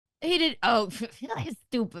He did. Oh, it's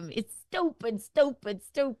stupid. It's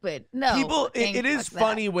stupid. No, People, fucking it is fuck that.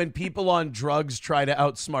 funny when people on drugs try to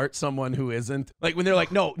outsmart someone who isn't. Like when they're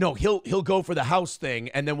like, no, he'll go for the house thing,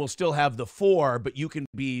 and then we'll still have the 4, but you can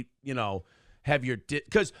be, have your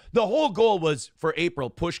because the whole goal was for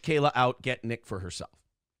April, push Kayla out, get Nick for herself.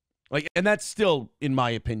 Like, and that's still, in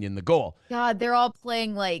my opinion, the goal. God, they're all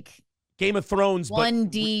playing like Game of Thrones,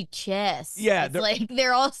 1D chess. Yeah, it's like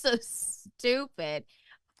they're all so stupid.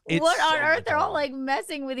 What on earth? They're all like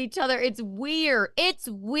messing with each other. It's weird. It's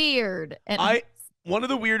weird. And one of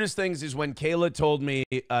the weirdest things is when Kayla told me,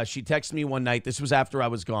 she texted me one night. This was after I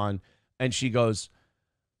was gone, and she goes,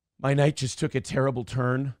 "My night just took a terrible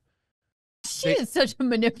turn." She is such a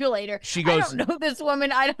manipulator. She goes, "I don't know this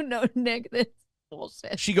woman. I don't know Nick. This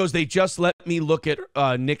bullshit." She goes, "They just let me look at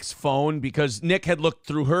Nick's phone because Nick had looked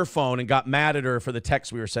through her phone and got mad at her for the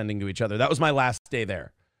texts we were sending to each other." That was my last day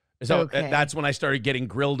there. So that's when I started getting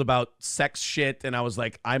grilled about sex shit, and I was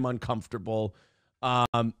like, I'm uncomfortable.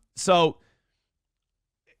 So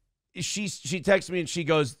she texts me and she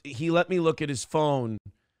goes, "He let me look at his phone,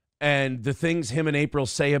 and the things him and April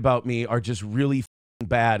say about me are just really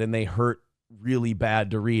bad, and they hurt really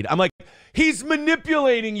bad to read." I'm like, he's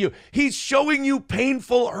manipulating you. He's showing you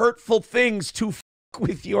painful, hurtful things to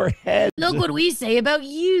with your head. Look what we say about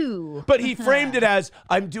you. But he framed it as,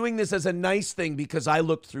 I'm doing this as a nice thing because I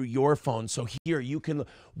looked through your phone. So here you can.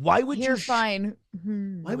 Why would You're fine.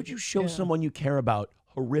 Why would you show someone you care about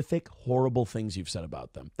horrific, horrible things you've said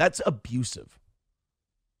about them? That's abusive.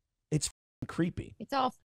 It's creepy. It's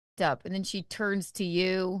all up, and then she turns to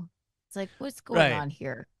you. It's like, what's going on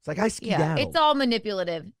here? It's like I skedaddled. It's all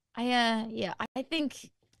manipulative. I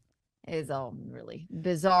think it is all really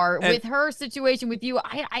bizarre. And with her situation with you,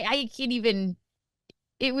 I can't even.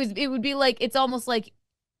 It would be like, it's almost like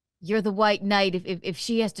you're the white knight if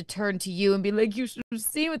she has to turn to you and be like, you should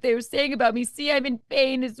see what they were saying about me. See, I'm in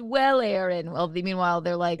pain as well, Aaron. Well, meanwhile,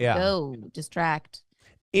 they're like, no, distract.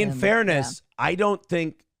 In fairness, I don't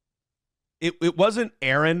think it wasn't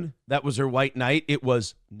Aaron that was her white knight. It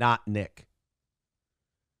was not Nick.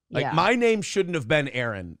 Like my name shouldn't have been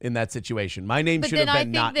Aaron in that situation. My name should have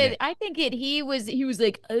been not Nick. I think he was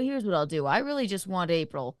like, oh, here's what I'll do. I really just want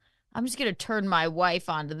April. I'm just gonna turn my wife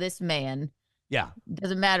onto this man. Yeah.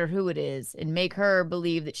 Doesn't matter who it is, and make her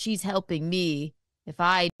believe that she's helping me if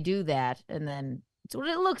I do that, and then it's what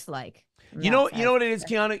it looks like. You know what it is,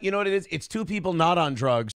 Keanu? You know what it is? It's 2 people not on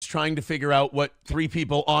drugs trying to figure out what 3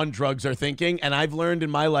 people on drugs are thinking, and I've learned in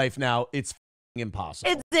my life now it's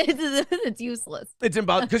impossible. It's useless. It's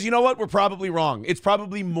impossible because you know what? We're probably wrong. It's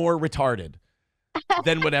probably more retarded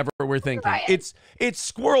than whatever we're thinking. Right. It's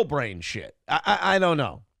squirrel brain shit. I don't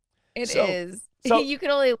know. It is. So you can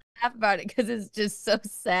only laugh about it because it's just so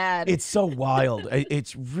sad. It's so wild.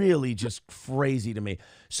 It's really just crazy to me.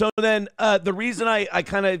 So then the reason I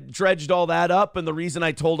kind of dredged all that up and the reason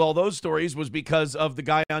I told all those stories was because of the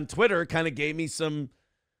guy on Twitter kind of gave me some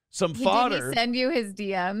fodder. Did he send you his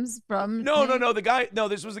DMs from? No.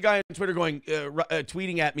 This was the guy on Twitter going,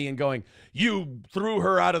 tweeting at me and going, "You threw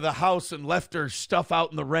her out of the house and left her stuff out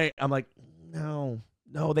in the rain." I'm like, no,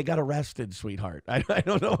 they got arrested, sweetheart. I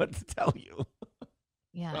don't know what to tell you.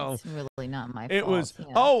 Yeah, so, it's really not my fault. It was. Yeah.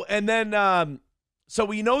 Oh, and then so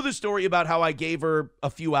we know the story about how I gave her a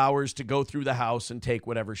few hours to go through the house and take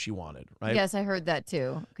whatever she wanted, right? Yes, I heard that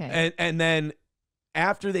too. Okay. And then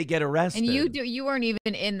after they get arrested, and you weren't even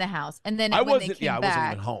in the house, and then I when wasn't. They came I back,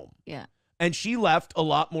 wasn't even home. Yeah. And she left a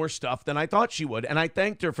lot more stuff than I thought she would, and I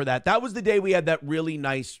thanked her for that. That was the day we had that really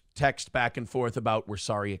nice text back and forth about we're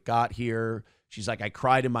sorry it got here. She's like, I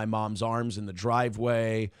cried in my mom's arms in the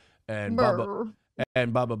driveway, and blah, blah,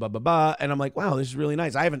 and blah, blah, blah, blah, blah. And I'm like, wow, this is really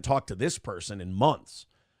nice. I haven't talked to this person in months.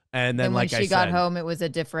 And then, when she got home, it was a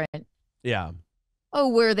different. Yeah. Oh,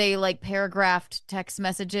 were they like paragraphed text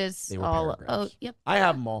messages? They were paragraphs. Oh, yep. I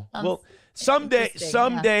have them all. Well,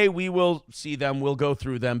 someday we will see them. We'll go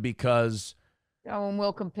through them because. Oh, and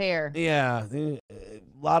we'll compare. Yeah. A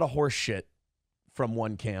lot of horse shit from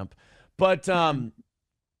one camp. But,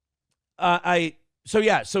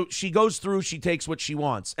 so she goes through, she takes what she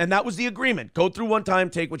wants. And that was the agreement. Go through one time,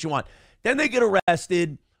 take what you want. Then they get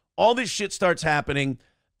arrested. All this shit starts happening.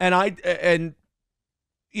 And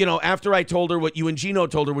after I told her what you and Gino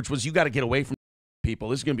told her, which was you got to get away from people.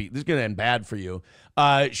 This is going to end bad for you.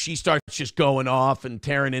 She starts just going off and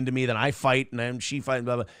tearing into me. Then I fight and then she fights.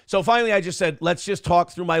 Blah, blah. So finally I just said, let's just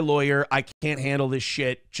talk through my lawyer. I can't handle this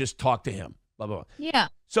shit. Just talk to him. Blah, blah, blah. Yeah.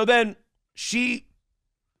 So then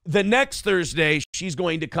the next Thursday, she's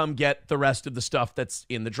going to come get the rest of the stuff that's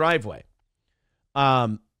in the driveway.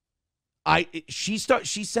 She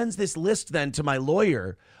sends this list then to my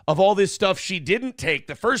lawyer of all this stuff she didn't take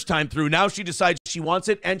the first time through. Now she decides she wants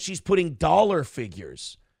it, and she's putting dollar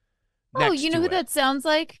figures. Oh, you know who that sounds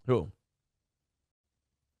like? Who?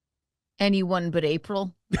 Anyone but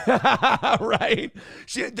April. Right?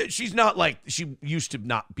 She's not like, she used to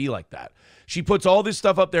not be like that. She puts all this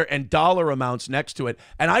stuff up there and dollar amounts next to it.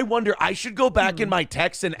 And I wonder, I should go back in my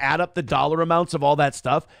text and add up the dollar amounts of all that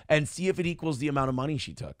stuff and see if it equals the amount of money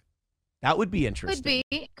she took. That would be interesting.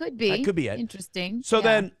 Could be. That could be it. Interesting. So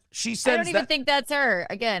then she sends. I don't even think that's her.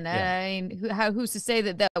 Again, I mean, who's to say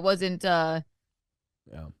that wasn't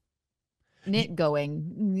Nit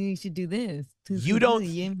going? You should do this. You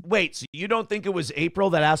don't wait. So you don't think it was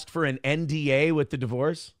April that asked for an NDA with the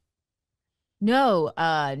divorce? No,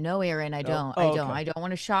 no, Aaron, I don't. Oh, I don't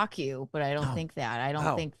want to shock you, but I don't think that. I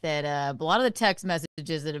don't think that a lot of the text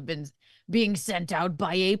messages that have been being sent out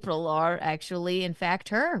by April are actually, in fact,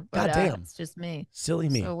 her. But, God damn. it's just me. Silly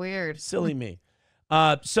me. So weird. Silly me.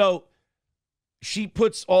 So she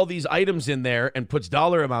puts all these items in there and puts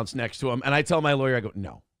dollar amounts next to them. And I tell my lawyer, I go,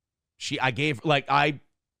 no.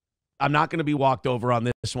 I'm not going to be walked over on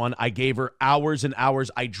this one. I gave her hours and hours.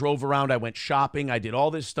 I drove around. I went shopping. I did all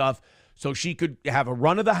this stuff so she could have a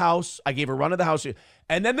run of the house. I gave her a run of the house.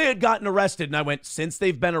 And then they had gotten arrested. And I went, since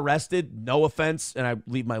they've been arrested, no offense. And I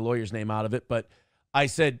leave my lawyer's name out of it. But I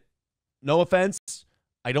said, no offense.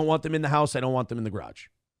 I don't want them in the house. I don't want them in the garage.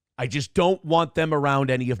 I just don't want them around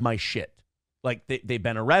any of my shit. Like they've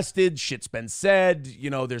been arrested. Shit's been said.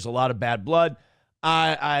 There's a lot of bad blood.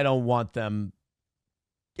 I don't want them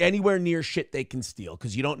anywhere near shit they can steal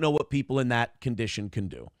because you don't know what people in that condition can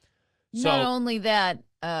do. Not only that,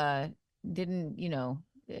 didn't,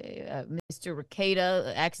 Mr.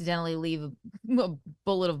 Rekieta accidentally leave a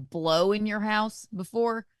bullet of blow in your house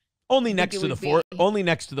before? Only next to the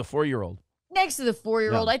 4-year-old. Next to the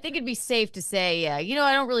 4-year-old. I think it'd be safe to say, I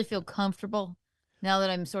don't really feel comfortable now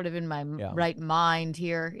that I'm sort of in my right mind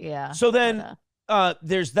here. Yeah. So then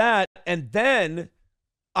there's that. And then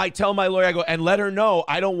I tell my lawyer, I go, and let her know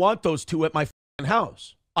I don't want those two at my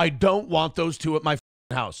house. I don't want those two at my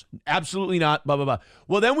house. Absolutely not. Blah, blah, blah.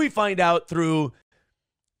 Well, then we find out through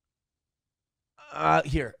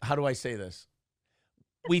here. How do I say this?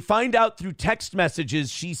 We find out through text messages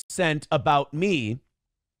she sent about me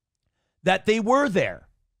that they were there.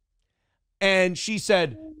 And she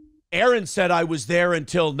said, Aaron said I was there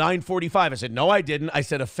until 9:45. I said, no, I didn't. I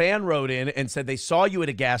said a fan wrote in and said they saw you at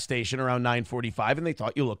a gas station around 9:45 and they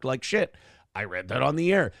thought you looked like shit. I read that on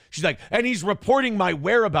the air. She's like, and he's reporting my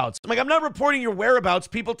whereabouts. I'm like, I'm not reporting your whereabouts.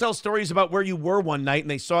 People tell stories about where you were one night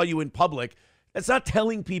and they saw you in public. That's not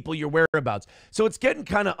telling people your whereabouts. So it's getting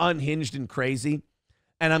kind of unhinged and crazy.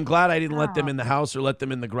 And I'm glad I didn't let them in the house or let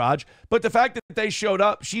them in the garage. But the fact that they showed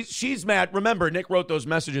up, she's mad. Remember, Nick wrote those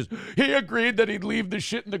messages. He agreed that he'd leave the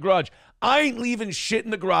shit in the garage. I ain't leaving shit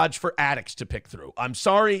in the garage for addicts to pick through. I'm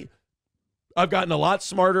sorry. I've gotten a lot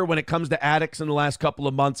smarter when it comes to addicts in the last couple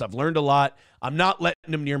of months. I've learned a lot. I'm not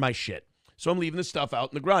letting them near my shit. So I'm leaving the stuff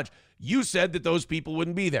out in the garage. You said that those people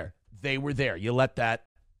wouldn't be there. They were there. You let that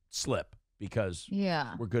slip because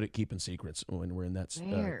we're good at keeping secrets when we're in that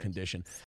condition.